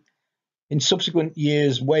dysentery. In subsequent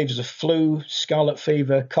years, waves of flu, scarlet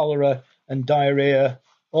fever, cholera, and diarrhea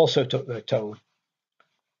also took their toll.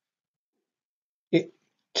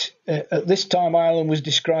 At this time, Liverpool was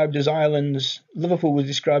described as Ireland's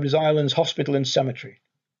hospital and cemetery.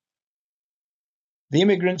 The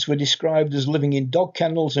immigrants were described as living in dog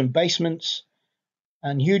kennels and basements,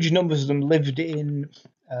 and huge numbers of them lived in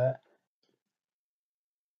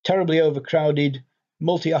terribly overcrowded,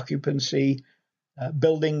 multi-occupancy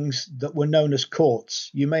buildings that were known as courts.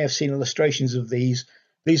 You may have seen illustrations of these.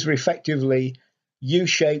 These were effectively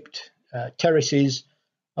U-shaped terraces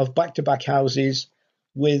of back-to-back houses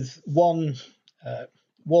with one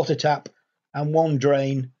water tap and one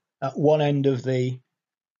drain at one end of the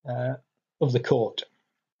court.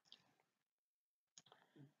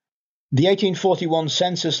 The 1841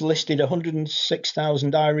 census listed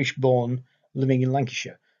 106,000 Irish born living in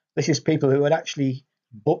Lancashire. This is people who had actually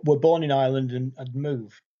were born in Ireland and had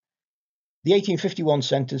moved. The 1851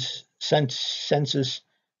 census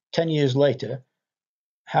 10 years later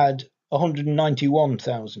had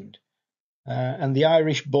 191,000, and the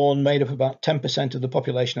Irish born made up about 10% of the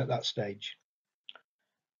population at that stage.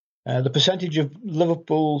 The percentage of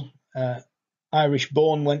Liverpool Irish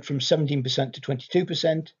born went from 17% to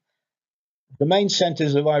 22%. The main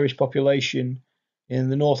centres of Irish population in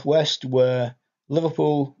the northwest were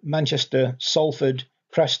Liverpool, Manchester, Salford,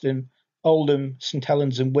 Preston, Oldham, St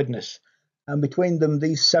Helens and Widnes. And between them,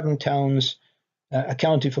 these 7 towns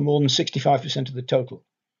accounted for more than 65% of the total.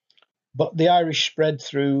 But the Irish spread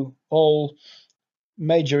through all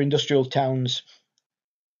major industrial towns.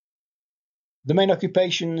 The main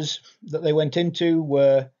occupations that they went into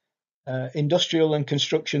were industrial and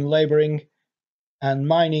construction labouring and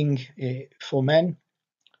mining for men.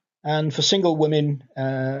 And for single women,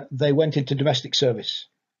 they went into domestic service.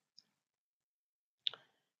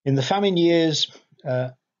 In the famine years,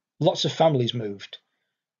 lots of families moved.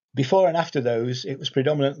 Before and after those, it was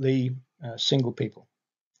predominantly single people.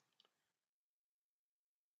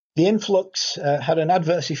 The influx had an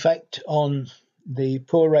adverse effect on the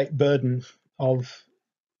poor rate burden of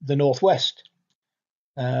the northwest.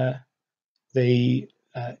 The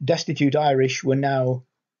destitute Irish were now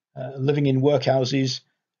living in workhouses,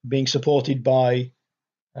 being supported by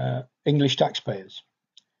English taxpayers.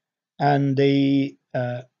 And the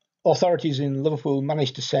authorities in Liverpool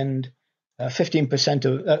managed to send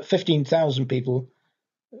 15,000 people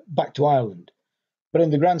back to Ireland. But in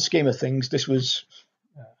the grand scheme of things, this was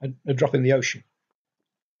a drop in the ocean.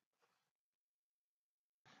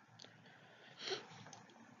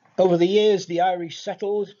 Over the years, the Irish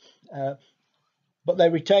settled, but they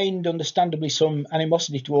retained, understandably, some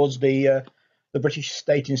animosity towards the British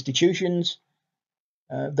state institutions.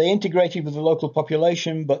 They integrated with the local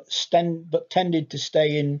population, but tended to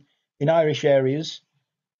stay in Irish areas.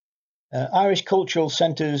 Irish cultural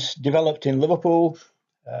centres developed in Liverpool.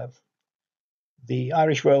 The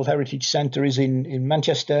Irish World Heritage Centre is in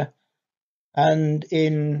Manchester. And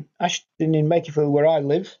in Ashton in Makerfield, where I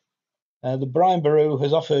live, the Brian Boru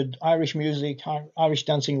has offered Irish music, Irish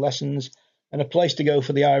dancing lessons, and a place to go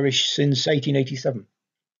for the Irish since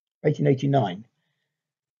 1889.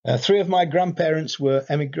 3 of my grandparents were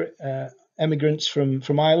emigrants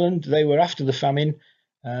from Ireland. They were after the famine.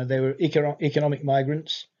 They were economic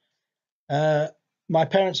migrants. My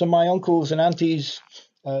parents and my uncles and aunties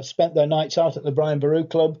spent their nights out at the Brian Boru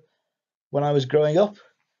Club when I was growing up.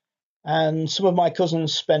 And some of my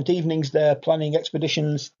cousins spent evenings there planning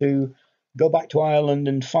expeditions to go back to Ireland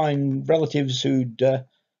and find relatives who'd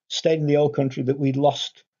stayed in the old country that we'd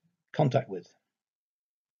lost contact with.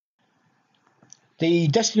 The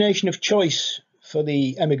destination of choice for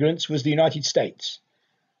the emigrants was the United States,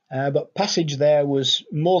 but passage there was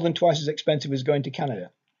more than twice as expensive as going to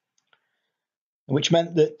Canada, which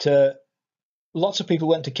meant that lots of people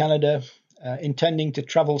went to Canada intending to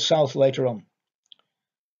travel south later on.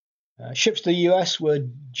 Ships to the US were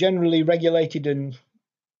generally regulated and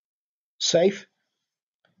safe,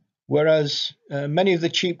 whereas many of the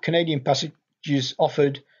cheap Canadian passages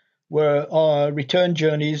offered were return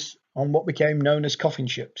journeys on what became known as coffin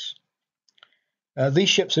ships. These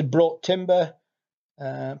ships had brought timber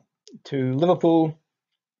to Liverpool.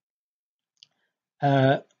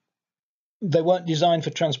 They weren't designed for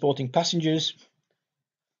transporting passengers.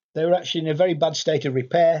 They were actually in a very bad state of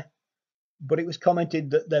repair, but it was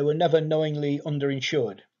commented that they were never knowingly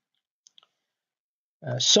underinsured.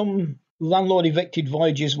 Some landlord evicted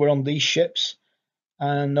voyages were on these ships,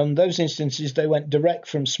 and on those instances they went direct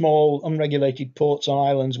from small unregulated ports on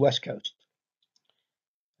Ireland's west coast.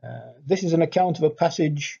 This is an account of a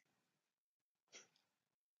passage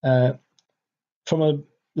from a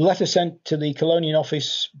letter sent to the Colonial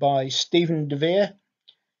Office by Stephen de Vere.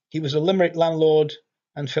 He was a Limerick landlord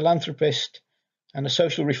and philanthropist and a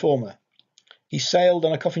social reformer. He sailed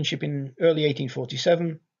on a coffin ship in early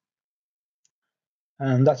 1847,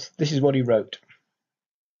 and this is what he wrote.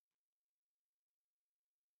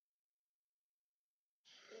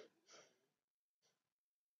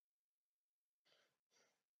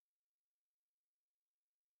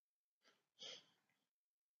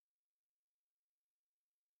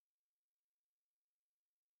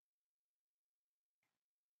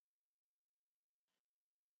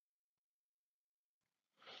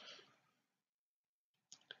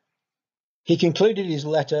 He concluded his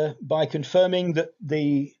letter by confirming that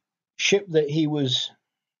the ship that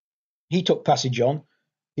he took passage on,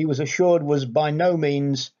 he was assured was by no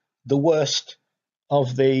means the worst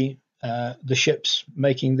of the ships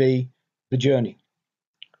making the journey.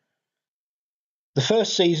 The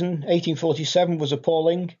first season, 1847, was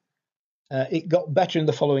appalling. It got better in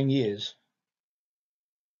the following years.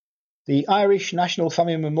 The Irish National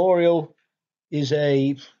Famine Memorial is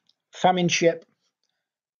a famine ship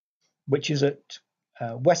which is at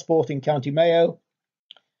Westport in County Mayo.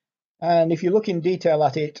 And if you look in detail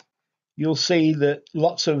at it, you'll see that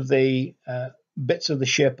lots of the bits of the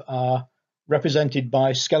ship are represented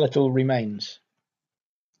by skeletal remains.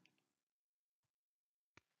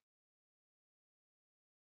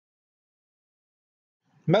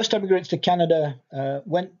 Most emigrants to Canada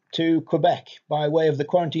went to Quebec by way of the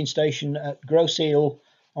quarantine station at Gros Isle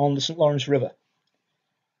on the St. Lawrence River.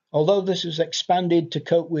 Although this was expanded to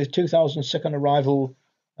cope with 2,000 sick on arrival,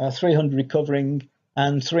 300 recovering,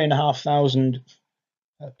 and 3,500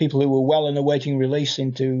 people who were well and awaiting release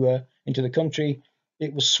into the country,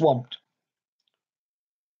 it was swamped.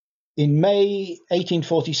 In May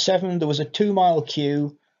 1847, there was a 2-mile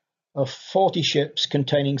queue of 40 ships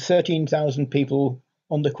containing 13,000 people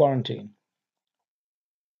under quarantine.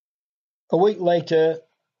 A week later,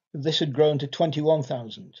 this had grown to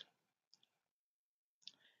 21,000.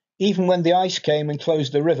 Even when the ice came and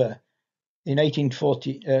closed the river in late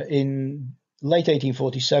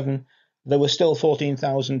 1847, there were still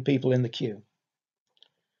 14,000 people in the queue.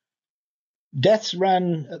 Deaths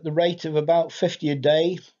ran at the rate of about 50 a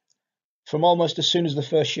day from almost as soon as the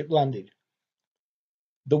first ship landed.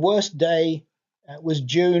 The worst day was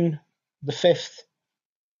June the 5th,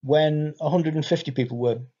 when 150 people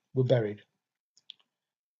were buried.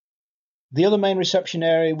 The other main reception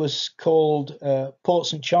area was called Port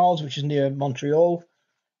St. Charles, which is near Montreal,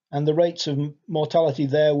 and the rates of mortality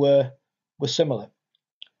there were similar.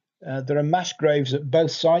 There are mass graves at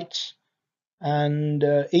both sites, and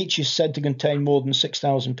each is said to contain more than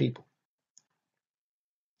 6,000 people.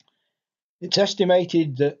 It's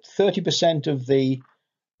estimated that 30% of the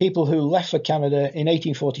people who left for Canada in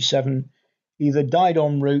 1847 either died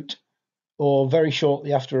en route or very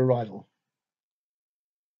shortly after arrival.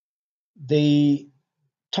 The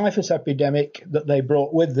typhus epidemic that they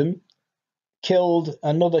brought with them killed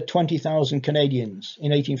another 20,000 Canadians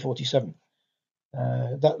in 1847.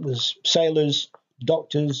 That was sailors,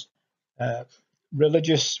 doctors,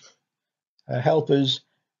 religious helpers,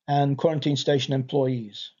 and quarantine station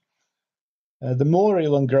employees. The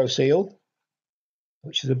memorial on Gros Isle,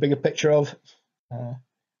 which is a bigger picture of,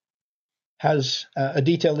 has a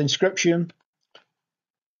detailed inscription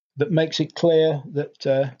that makes it clear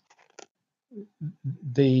that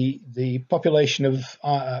the population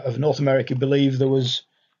of North America believed there was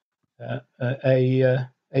a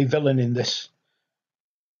villain in this.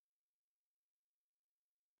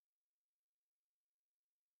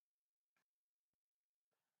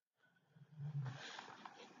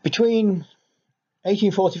 Between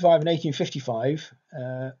 1845 and 1855,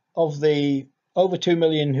 of the over 2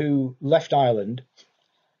 million who left Ireland,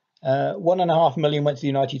 1.5 million went to the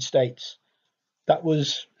United States. That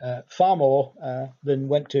was far more than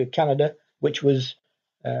went to Canada, which was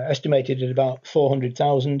estimated at about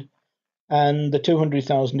 400,000, and the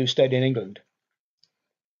 200,000 who stayed in England.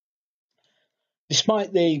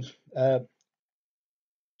 Despite the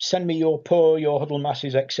send me your poor, your huddled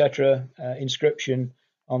masses, etc. inscription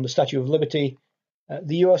on the Statue of Liberty,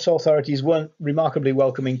 the US authorities weren't remarkably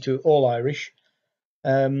welcoming to all Irish.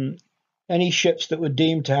 Any ships that were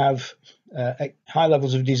deemed to have high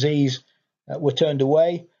levels of disease were turned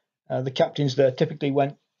away. The captains there typically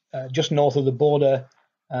went just north of the border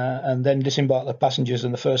and then disembarked their passengers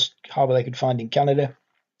in the first harbour they could find in Canada.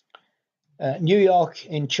 New York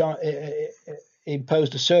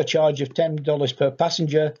imposed a surcharge of $10 per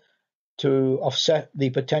passenger to offset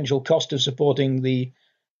the potential cost of supporting the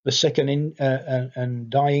sick and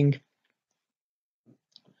dying.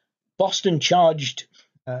 Boston charged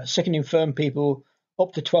sick and infirm people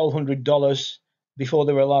up to $1,200 before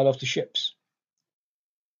they were allowed off the ships.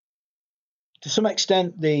 To some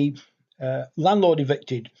extent, the landlord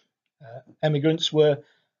evicted emigrants were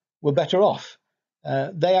better off.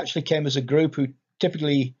 They actually came as a group who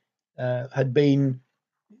typically had been,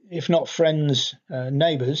 if not friends,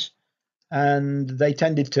 neighbours, and they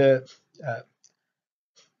tended to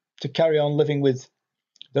carry on living with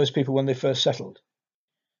those people when they first settled.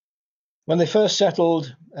 When they first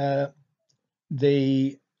settled,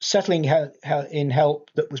 the settling in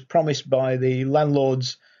help that was promised by the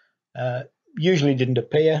landlords usually didn't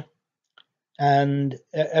appear, and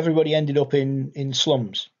everybody ended up in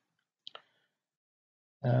slums.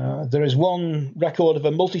 There is one record of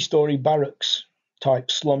a multi-story barracks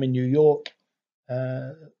type slum in New York,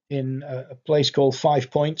 in a place called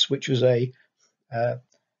 5 Points, which was a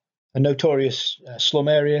notorious slum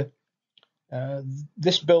area.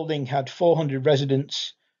 This building had 400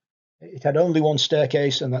 residents. It had only one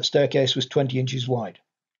staircase, and that staircase was 20 inches wide.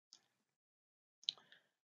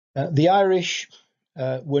 The Irish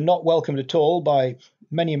were not welcomed at all by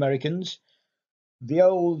many Americans. The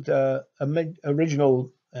old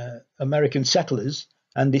original American settlers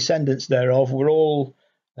and descendants thereof were all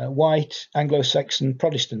white Anglo-Saxon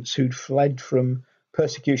Protestants who'd fled from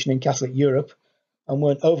persecution in Catholic Europe and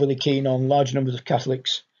weren't overly keen on large numbers of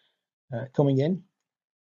Catholics coming in.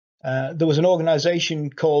 There was an organization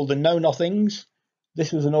called the Know Nothings.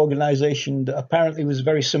 This was an organization that apparently was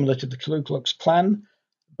very similar to the Ku Klux Klan,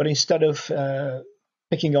 but instead of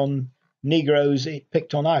picking on Negroes, it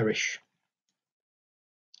picked on Irish.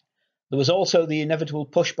 There was also the inevitable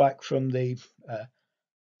pushback from the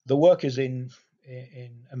workers in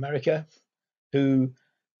America, who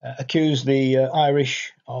accused the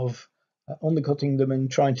Irish of undercutting them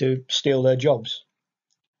and trying to steal their jobs.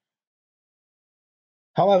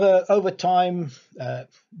 However, over time,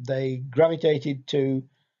 they gravitated to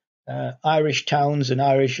Irish towns and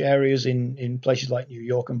Irish areas in places like New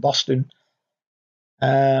York and Boston.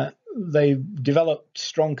 They developed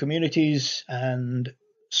strong communities, and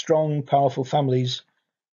strong, powerful families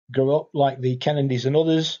grew up, like the Kennedys and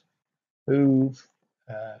others, who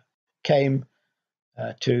came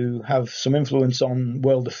to have some influence on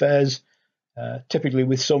world affairs, typically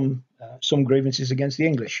with some grievances against the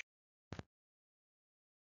English.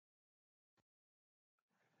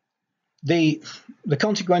 The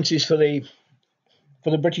consequences for the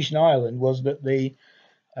British in Ireland was that the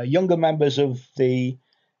younger members of the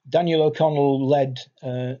Daniel O'Connell-led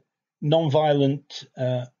non-violent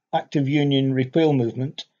active union repeal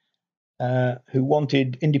movement, who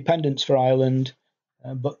wanted independence for Ireland,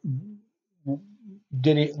 but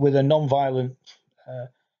did it with a non-violent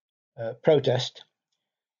protest.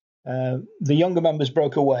 The younger members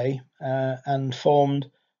broke away and formed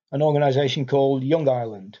an organisation called Young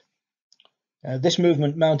Ireland. This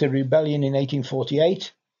movement mounted a rebellion in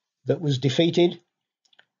 1848 that was defeated.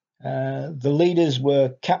 The leaders were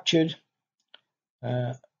captured,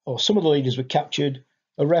 or some of the leaders were captured,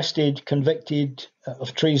 arrested, convicted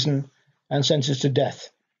of treason, and sentenced to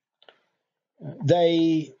death.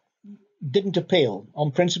 They didn't appeal.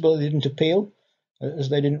 On principle, they didn't appeal, as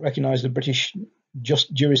they didn't recognise the British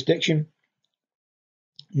just jurisdiction.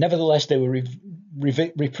 Nevertheless, they were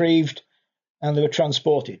reprieved and they were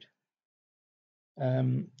transported.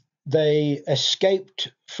 They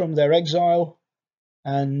escaped from their exile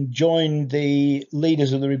and joined the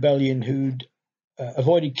leaders of the rebellion who'd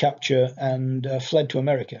avoided capture and fled to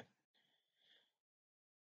America.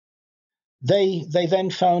 They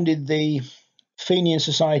then founded the Fenian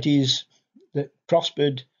societies that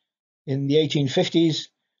prospered in the 1850s,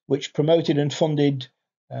 which promoted and funded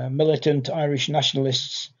militant Irish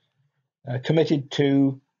nationalists committed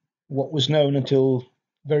to what was known until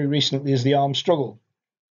very recently as the armed struggle.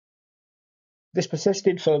 This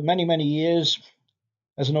persisted for many, many years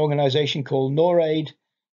as an organisation called NORAID,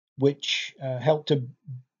 which helped to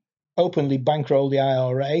openly bankroll the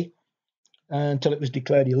IRA until it was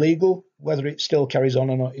declared illegal. Whether it still carries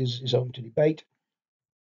on or not is open to debate.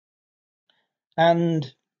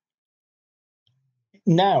 And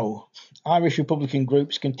now, Irish Republican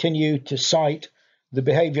groups continue to cite the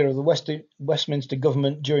behaviour of the Westminster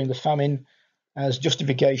government during the famine as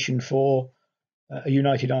justification for a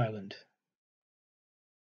united Ireland.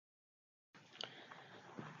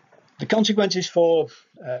 The consequences for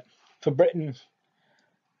Britain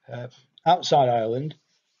outside Ireland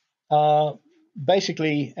are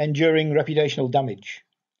basically enduring reputational damage.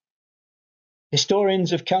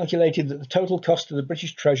 Historians have calculated that the total cost to the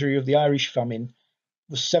British Treasury of the Irish famine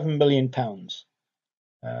was £7 million.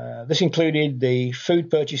 This included the food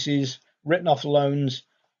purchases, written-off loans,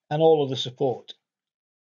 and all of the support.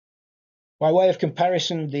 By way of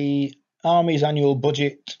comparison, the Army's annual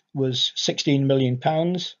budget was £16 million.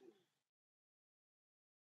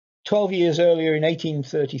 12 years earlier, in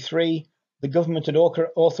 1833, the government had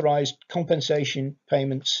authorised compensation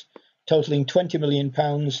payments totalling £20 million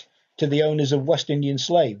to the owners of West Indian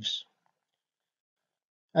slaves.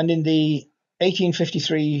 And in the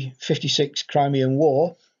 1853-56 Crimean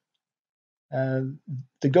War,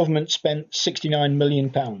 the government spent £69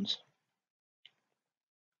 million.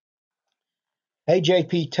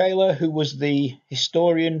 A.J.P. Taylor, who was the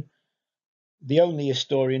historian, the only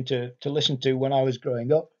historian to listen to when I was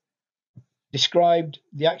growing up, described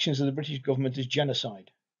the actions of the British government as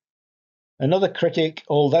genocide. Another critic,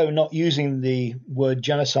 although not using the word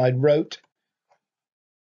genocide, wrote,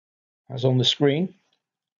 as on the screen,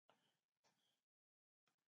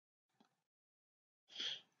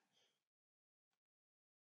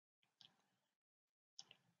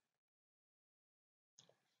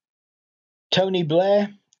 Tony Blair,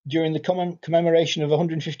 during the commemoration of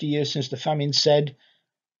 150 years since the famine, said,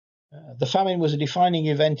 the famine was a defining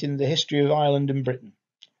event in the history of Ireland and Britain.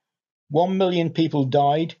 1 million people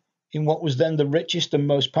died in what was then the richest and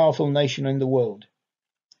most powerful nation in the world.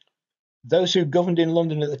 Those who governed in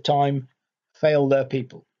London at the time failed their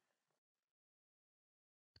people.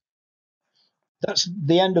 That's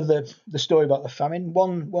the end of the story about the famine.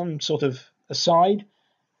 One sort of aside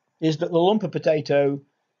is that the lump of potato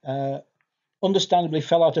understandably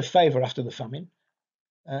fell out of favour after the famine.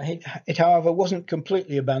 It, however, wasn't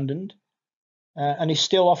completely abandoned and is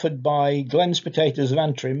still offered by Glenn's Potatoes of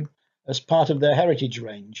Antrim as part of their heritage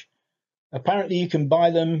range. Apparently, you can buy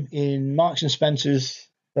them in Marks and Spencer's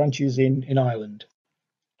branches in Ireland.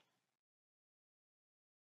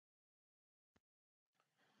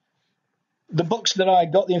 The books that I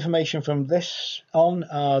got the information from this on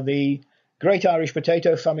are The Great Irish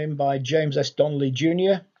Potato Famine by James S. Donnelly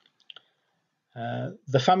Jr.,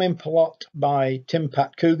 The Famine Plot by Tim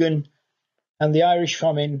Pat Coogan, and The Irish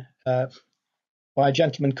Famine by a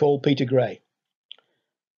gentleman called Peter Gray.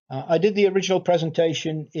 I did the original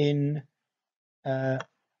presentation in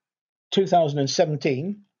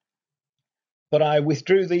 2017, but I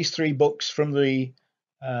withdrew these 3 books from the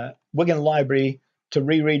Wigan Library to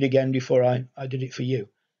reread again before I did it for you.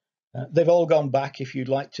 They've all gone back if you'd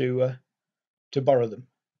like to borrow them.